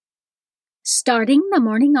Starting the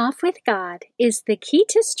morning off with God is the key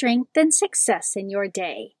to strength and success in your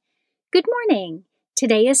day. Good morning.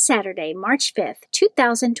 Today is Saturday, March 5th,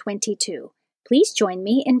 2022. Please join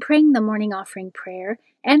me in praying the morning offering prayer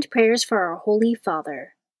and prayers for our Holy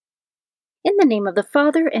Father. In the name of the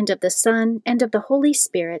Father, and of the Son, and of the Holy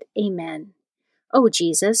Spirit, Amen. O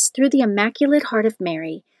Jesus, through the Immaculate Heart of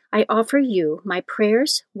Mary, I offer you my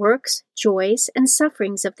prayers, works, joys, and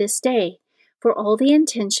sufferings of this day, for all the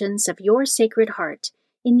intentions of your Sacred Heart,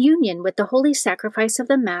 in union with the holy sacrifice of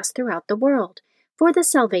the Mass throughout the world, for the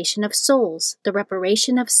salvation of souls, the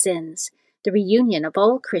reparation of sins, the reunion of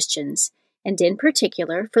all Christians, and in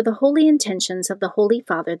particular for the holy intentions of the Holy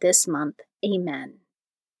Father this month. Amen.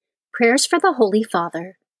 Prayers for the Holy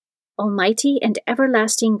Father. Almighty and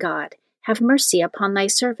everlasting God, have mercy upon thy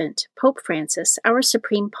servant, Pope Francis, our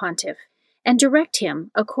Supreme Pontiff, and direct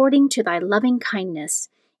him, according to thy loving kindness,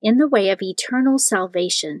 in the way of eternal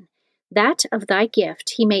salvation, that of thy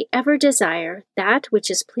gift he may ever desire that which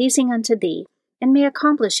is pleasing unto thee, and may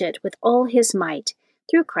accomplish it with all his might,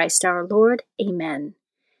 through Christ our Lord. Amen.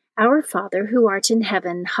 Our Father, who art in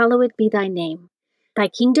heaven, hallowed be thy name. Thy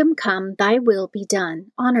kingdom come, thy will be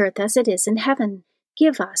done, on earth as it is in heaven.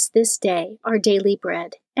 Give us this day our daily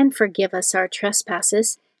bread, and forgive us our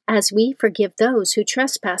trespasses, as we forgive those who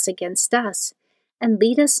trespass against us. And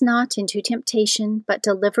lead us not into temptation, but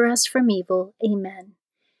deliver us from evil. Amen.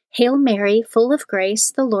 Hail Mary, full of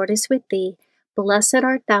grace, the Lord is with thee. Blessed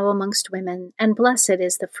art thou amongst women, and blessed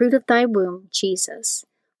is the fruit of thy womb, Jesus.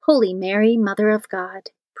 Holy Mary, Mother of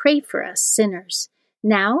God, pray for us sinners,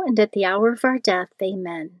 now and at the hour of our death.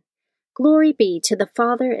 Amen. Glory be to the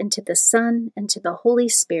Father, and to the Son, and to the Holy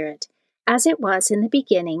Spirit, as it was in the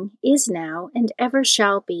beginning, is now, and ever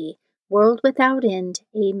shall be, world without end.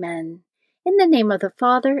 Amen. In the name of the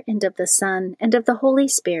Father, and of the Son, and of the Holy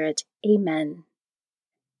Spirit. Amen.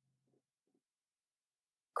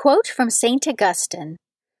 Quote from St. Augustine: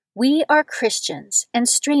 "We are Christians and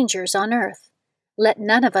strangers on earth. Let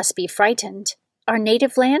none of us be frightened. Our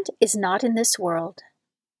native land is not in this world."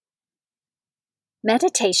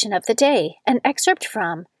 Meditation of the Day, an excerpt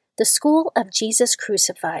from The School of Jesus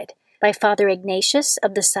Crucified by Father Ignatius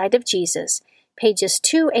of the Side of Jesus, pages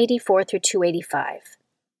 284 through 285.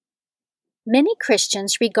 Many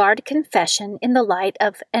Christians regard confession in the light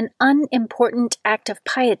of an unimportant act of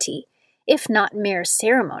piety, if not mere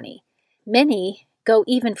ceremony. Many go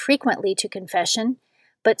even frequently to confession,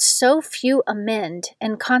 but so few amend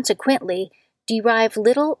and consequently derive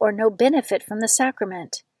little or no benefit from the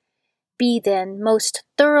sacrament. Be then most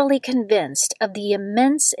thoroughly convinced of the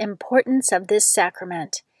immense importance of this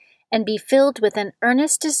sacrament, and be filled with an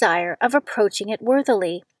earnest desire of approaching it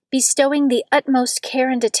worthily, bestowing the utmost care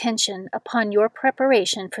and attention upon your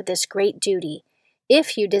preparation for this great duty,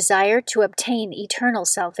 if you desire to obtain eternal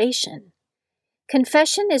salvation.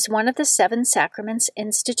 Confession is one of the 7 sacraments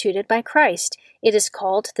instituted by Christ. It is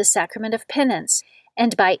called the Sacrament of Penance,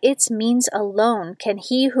 and by its means alone can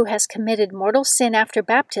he who has committed mortal sin after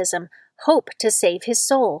baptism hope to save his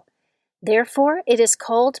soul. Therefore, it is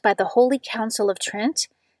called by the Holy Council of Trent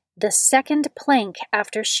the second plank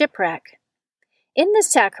after shipwreck. In the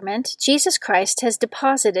sacrament, Jesus Christ has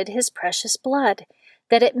deposited his precious blood,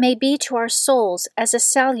 that it may be to our souls as a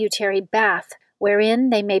salutary bath, wherein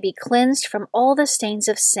they may be cleansed from all the stains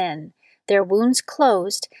of sin, their wounds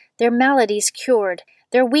closed, their maladies cured,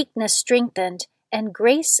 their weakness strengthened, and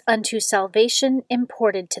grace unto salvation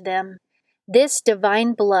imparted to them. This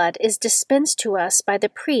divine blood is dispensed to us by the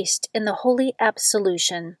priest in the holy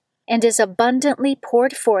absolution, and is abundantly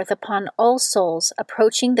poured forth upon all souls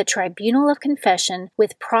approaching the tribunal of confession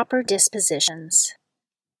with proper dispositions.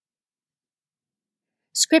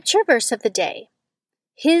 Scripture verse of the day.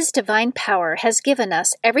 His divine power has given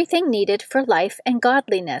us everything needed for life and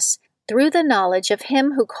godliness, through the knowledge of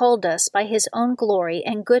him who called us by his own glory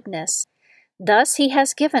and goodness. Thus he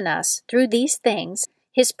has given us, through these things,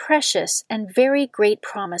 his precious and very great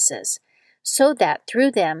promises, so that through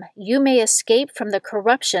them you may escape from the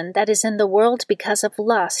corruption that is in the world because of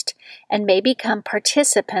lust, and may become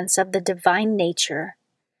participants of the divine nature.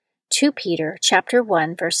 2 Peter chapter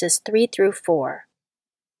 1, verses 3 through 4.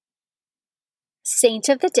 Saint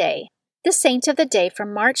of the Day. The saint of the day for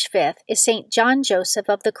March 5th is St. John Joseph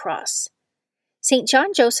of the Cross. St.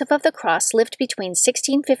 John Joseph of the Cross lived between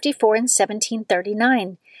 1654 and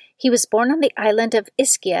 1739. He was born on the island of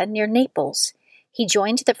Ischia near Naples. He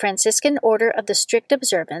joined the Franciscan Order of the Strict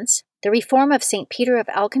Observance, the Reform of St. Peter of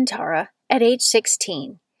Alcantara, at age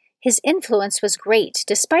 16. His influence was great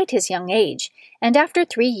despite his young age, and after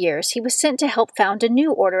 3 years he was sent to help found a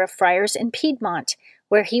new order of friars in Piedmont,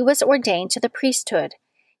 where he was ordained to the priesthood.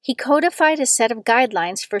 He codified a set of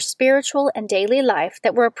guidelines for spiritual and daily life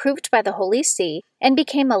that were approved by the Holy See and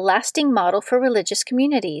became a lasting model for religious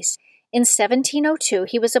communities. In 1702,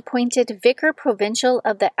 he was appointed Vicar Provincial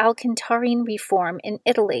of the Alcantarine Reform in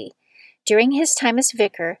Italy. During his time as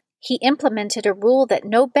vicar, he implemented a rule that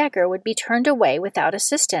no beggar would be turned away without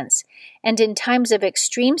assistance, and in times of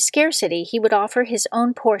extreme scarcity he would offer his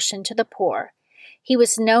own portion to the poor. He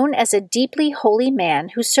was known as a deeply holy man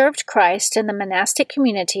who served Christ and the monastic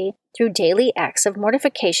community through daily acts of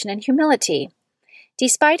mortification and humility.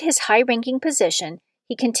 Despite his high-ranking position,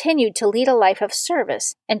 he continued to lead a life of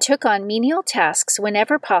service and took on menial tasks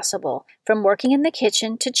whenever possible, from working in the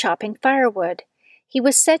kitchen to chopping firewood. He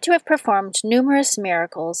was said to have performed numerous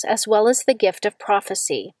miracles as well as the gift of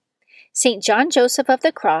prophecy. St. John Joseph of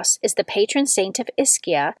the Cross is the patron saint of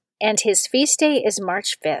Ischia, and his feast day is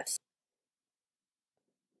March 5th.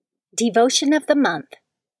 Devotion of the Month.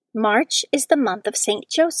 March is the month of St.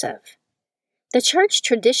 Joseph. The Church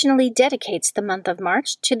traditionally dedicates the month of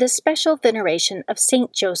March to the special veneration of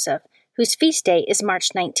St. Joseph, whose feast day is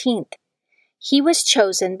March 19th. He was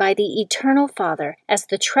chosen by the Eternal Father as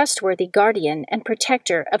the trustworthy guardian and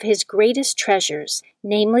protector of his greatest treasures,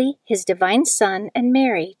 namely his divine Son and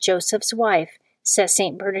Mary, Joseph's wife, says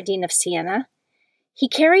St. Bernardine of Siena. He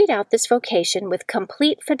carried out this vocation with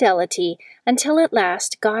complete fidelity until at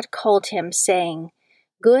last God called him, saying,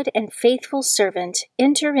 "Good and faithful servant,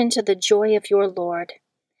 enter into the joy of your Lord."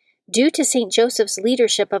 Due to St. Joseph's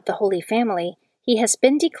leadership of the Holy Family, he has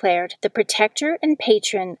been declared the protector and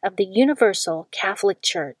patron of the Universal Catholic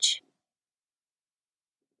Church.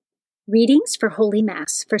 Readings for Holy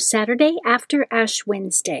Mass for Saturday after Ash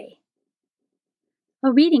Wednesday.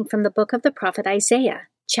 A reading from the book of the prophet Isaiah,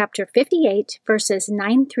 chapter 58, verses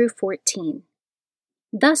 9 through 14.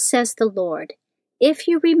 Thus says the Lord, if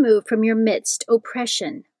you remove from your midst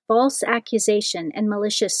oppression, false accusation, and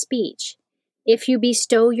malicious speech, if you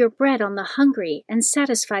bestow your bread on the hungry and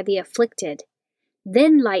satisfy the afflicted,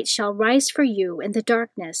 then light shall rise for you in the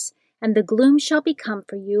darkness, and the gloom shall become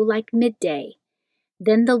for you like midday.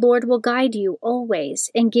 Then the Lord will guide you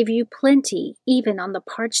always and give you plenty, even on the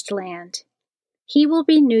parched land. He will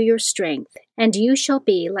renew your strength, and you shall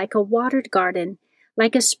be like a watered garden,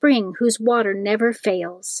 like a spring whose water never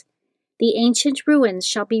fails. The ancient ruins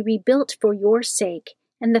shall be rebuilt for your sake,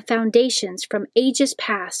 and the foundations from ages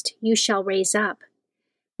past you shall raise up.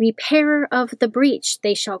 Repairer of the breach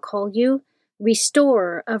they shall call you,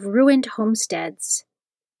 restorer of ruined homesteads.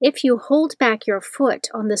 If you hold back your foot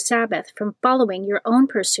on the Sabbath from following your own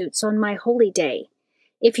pursuits on my holy day,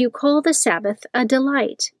 if you call the Sabbath a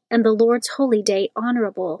delight and the Lord's holy day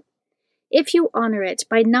honorable, if you honor it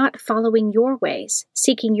by not following your ways,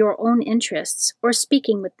 seeking your own interests, or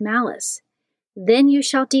speaking with malice, then you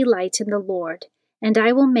shall delight in the Lord, and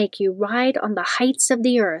I will make you ride on the heights of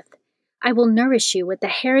the earth. I will nourish you with the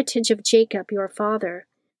heritage of Jacob your father,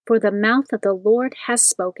 for the mouth of the Lord has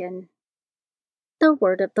spoken. The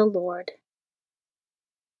word of the Lord.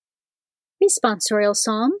 Responsorial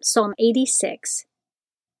Psalm, Psalm 86.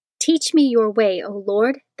 Teach me your way, O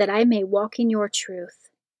Lord, that I may walk in your truth.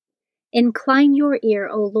 Incline your ear,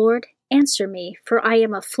 O Lord, answer me, for I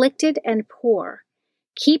am afflicted and poor.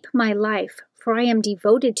 Keep my life, for I am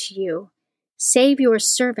devoted to you. Save your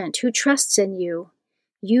servant who trusts in you.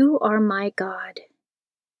 You are my God.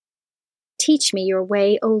 Teach me your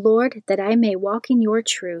way, O Lord, that I may walk in your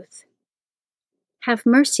truth. Have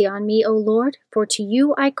mercy on me, O Lord, for to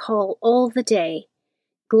you I call all the day.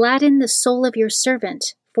 Gladden the soul of your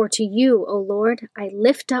servant, for to you, O Lord, I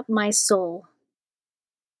lift up my soul.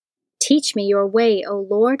 Teach me your way, O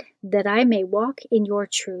Lord, that I may walk in your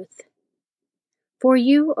truth. For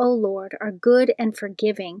you, O Lord, are good and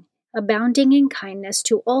forgiving, abounding in kindness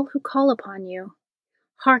to all who call upon you.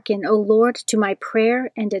 Hearken, O Lord, to my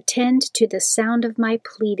prayer and attend to the sound of my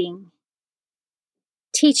pleading.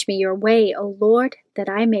 Teach me your way, O Lord, that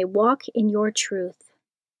I may walk in your truth.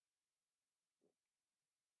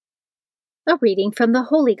 A reading from the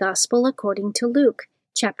Holy Gospel according to Luke,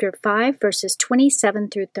 chapter 5, verses 27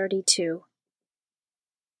 through 32.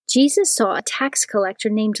 Jesus saw a tax collector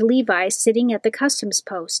named Levi sitting at the customs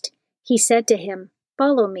post. He said to him,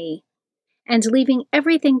 "Follow me." And leaving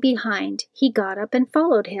everything behind, he got up and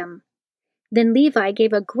followed him. Then Levi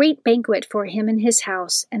gave a great banquet for him in his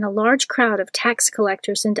house, and a large crowd of tax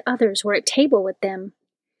collectors and others were at table with them.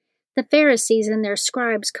 The Pharisees and their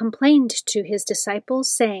scribes complained to his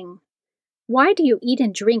disciples, saying, "Why do you eat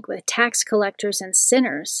and drink with tax collectors and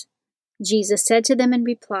sinners?" Jesus said to them in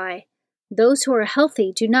reply, "Those who are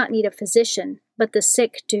healthy do not need a physician, but the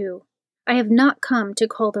sick do. I have not come to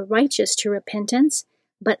call the righteous to repentance,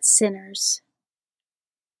 but sinners."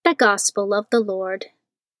 The Gospel of the Lord.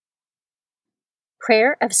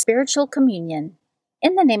 Prayer of Spiritual Communion.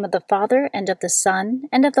 In the name of the Father, and of the Son,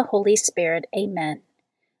 and of the Holy Spirit. Amen.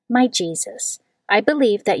 My Jesus, I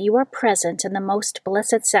believe that you are present in the most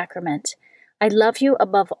blessed sacrament. I love you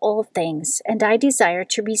above all things, and I desire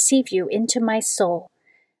to receive you into my soul.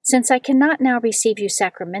 Since I cannot now receive you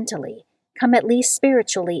sacramentally, come at least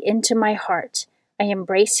spiritually into my heart. I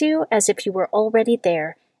embrace you as if you were already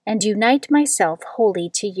there, and unite myself wholly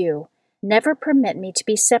to you. Never permit me to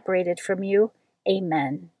be separated from you.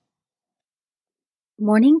 Amen.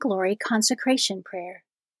 Morning Glory Consecration Prayer.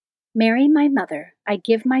 Mary, my Mother, I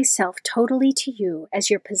give myself totally to you as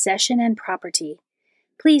your possession and property.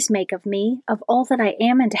 Please make of me, of all that I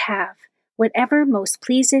am and have, whatever most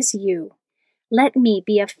pleases you. Let me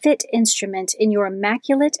be a fit instrument in your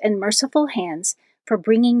immaculate and merciful hands for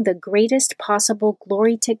bringing the greatest possible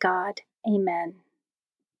glory to God. Amen.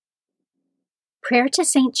 Prayer to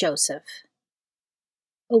Saint Joseph.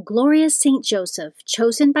 O glorious Saint Joseph,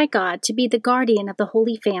 chosen by God to be the guardian of the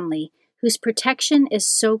Holy Family, whose protection is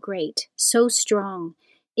so great, so strong,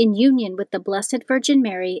 in union with the Blessed Virgin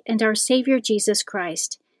Mary and our Savior Jesus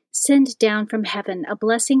Christ, send down from heaven a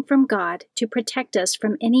blessing from God to protect us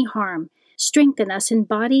from any harm, strengthen us in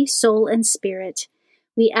body, soul, and spirit.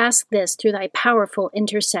 We ask this through thy powerful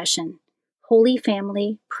intercession. Holy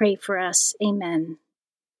Family, pray for us. Amen.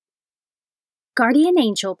 Guardian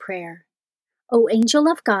Angel Prayer. O angel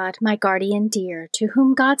of God, my guardian dear, to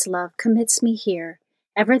whom God's love commits me here,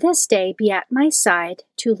 ever this day be at my side,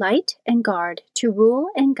 to light and guard, to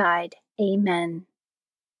rule and guide. Amen.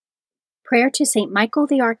 Prayer to Saint Michael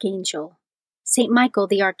the Archangel. Saint Michael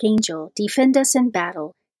the Archangel, defend us in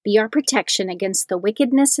battle, be our protection against the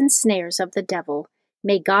wickedness and snares of the devil.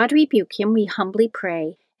 May God rebuke him, we humbly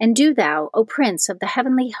pray, and do thou, O Prince of the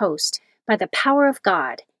heavenly host, by the power of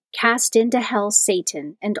God, cast into hell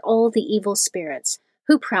Satan and all the evil spirits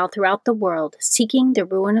who prowl throughout the world, seeking the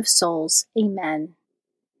ruin of souls. Amen.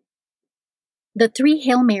 The Three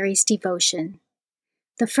Hail Marys Devotion.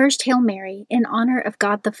 The first Hail Mary, in honor of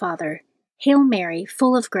God the Father. Hail Mary,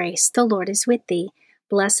 full of grace, the Lord is with thee.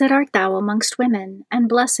 Blessed art thou amongst women, and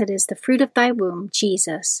blessed is the fruit of thy womb,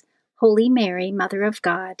 Jesus. Holy Mary, Mother of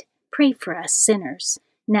God, pray for us sinners,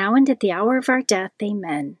 now and at the hour of our death.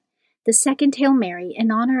 Amen. The second Hail Mary, in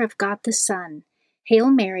honor of God the Son. Hail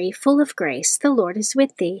Mary, full of grace, the Lord is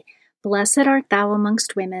with thee. Blessed art thou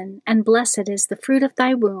amongst women, and blessed is the fruit of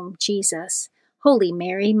thy womb, Jesus. Holy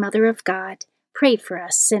Mary, Mother of God, pray for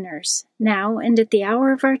us sinners, now and at the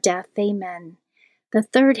hour of our death. Amen. The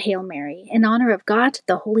third Hail Mary, in honor of God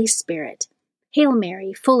the Holy Spirit. Hail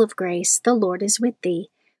Mary, full of grace, the Lord is with thee.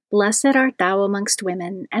 Blessed art thou amongst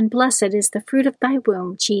women, and blessed is the fruit of thy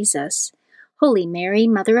womb, Jesus. Holy Mary,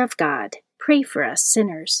 Mother of God, pray for us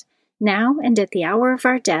sinners, now and at the hour of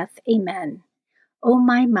our death. Amen. O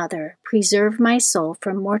my Mother, preserve my soul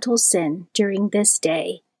from mortal sin during this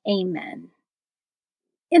day. Amen.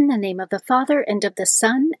 In the name of the Father, and of the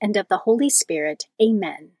Son, and of the Holy Spirit.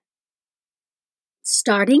 Amen.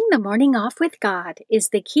 Starting the morning off with God is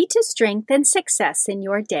the key to strength and success in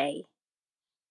your day.